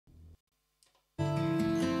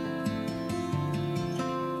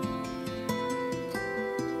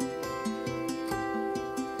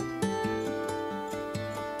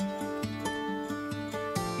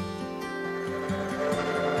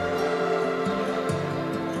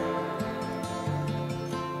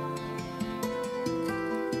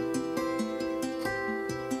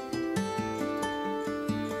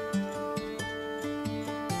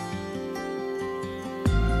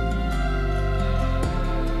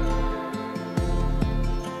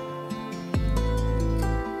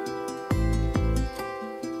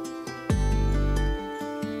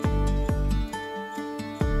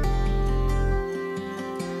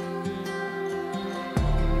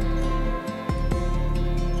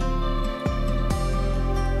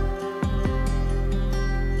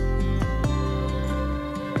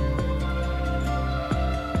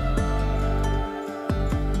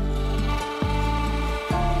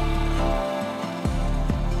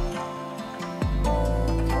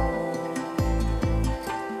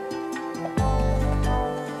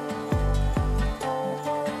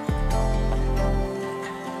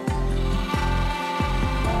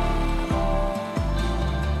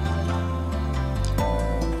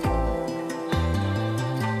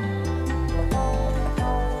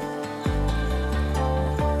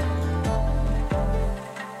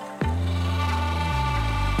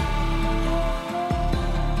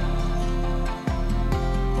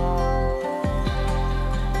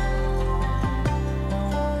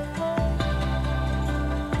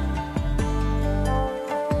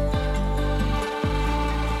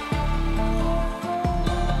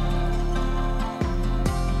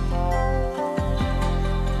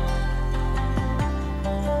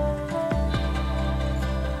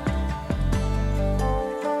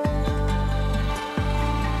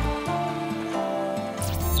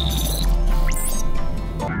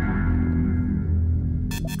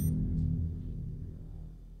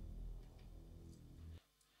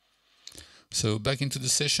So back into the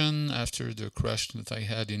session after the crash that I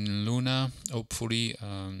had in Luna. Hopefully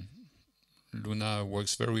Luna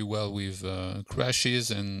works very well with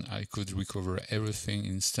crashes and I could recover everything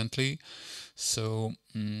instantly. So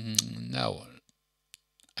now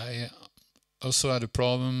I also had a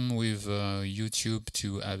problem with YouTube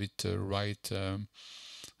to have it right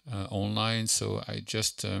online, so I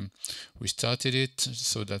just restarted it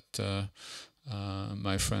so that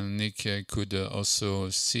my friend Nick could also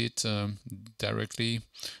see it directly.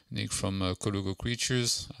 Nick from Colugo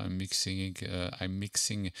Creatures. I'm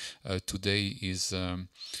mixing today is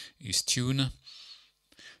tune.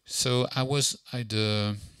 So I was at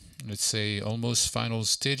the let's say almost final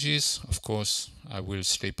stages. Of course, I will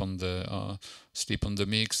sleep on the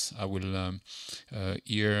mix. I will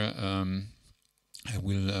hear. I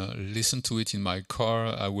will listen to it in my car.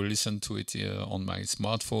 I will listen to it on my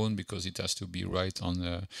smartphone because it has to be right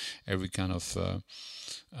on every kind of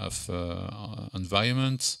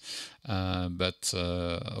environment. But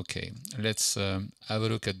okay, let's have a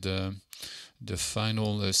look at the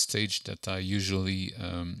final stage that I usually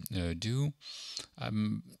do.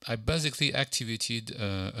 I basically activated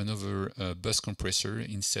another bus compressor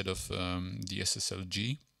instead of the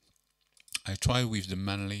SSLG. I tried with the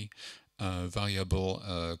manually variable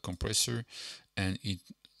compressor and it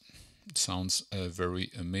sounds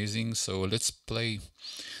very amazing. So let's play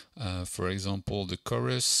for example the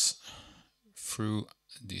chorus through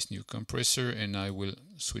this new compressor, and I will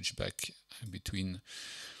switch back between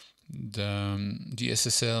the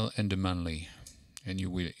SSL and the manually, and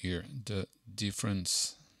you will hear the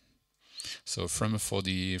difference. So from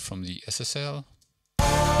the SSL,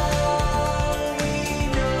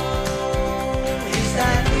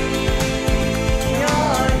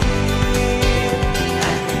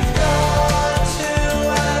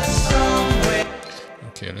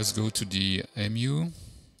 okay, let's go to the MU.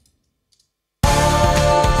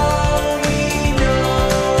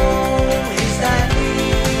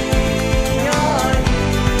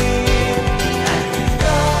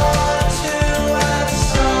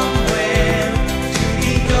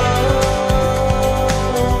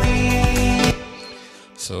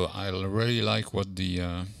 So I really like what the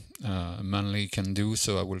manually can do,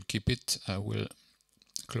 so I will keep it. I will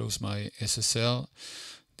close my SSL.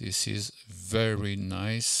 This is very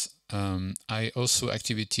nice. I also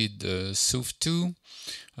activated the SOF2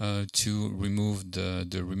 to remove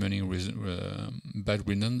the remaining bad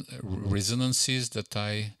resonances that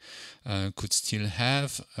I could still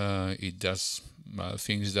have. It does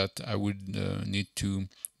things that I would need to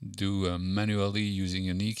do manually using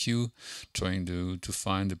an EQ, trying to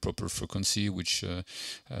find the proper frequency, which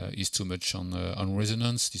is too much on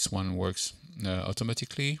resonance. This one works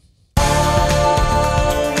automatically.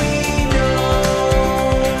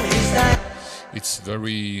 It's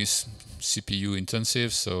very CPU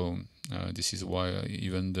intensive, so this is why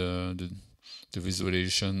even the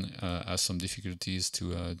visualization has some difficulties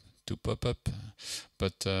to pop up,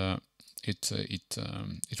 but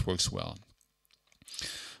it works well.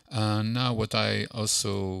 Now what I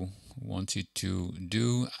also wanted to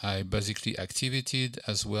do, I basically activated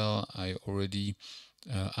as well. I already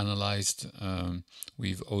analyzed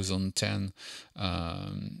with Ozone 10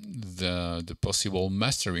 the possible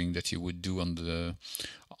mastering that you would do on the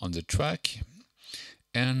track,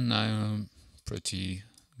 and I'm pretty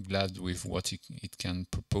glad with what it can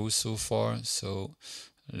propose so far. So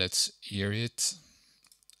let's hear it.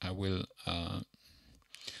 I will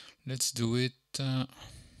let's do it.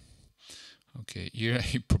 Okay, here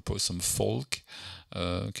I propose some folk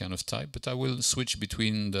kind of type, but I will switch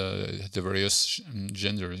between the various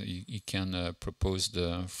genders you can propose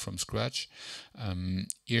from scratch.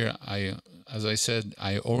 Here, as I said,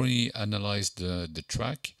 I already analyzed the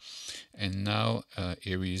track, and now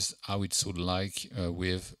here is how it would like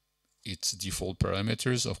with its default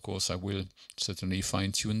parameters. Of course, I will certainly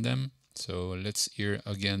fine-tune them. So let's hear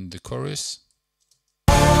again the chorus.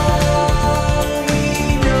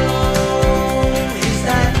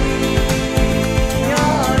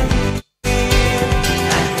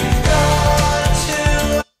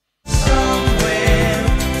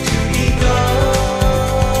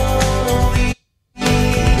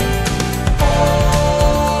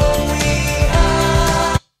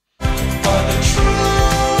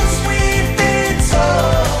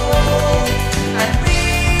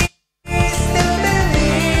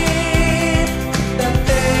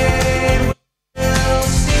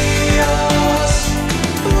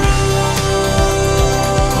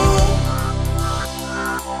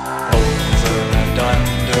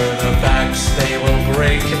 They will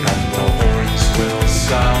break and the horns will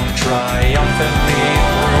sound triumphant.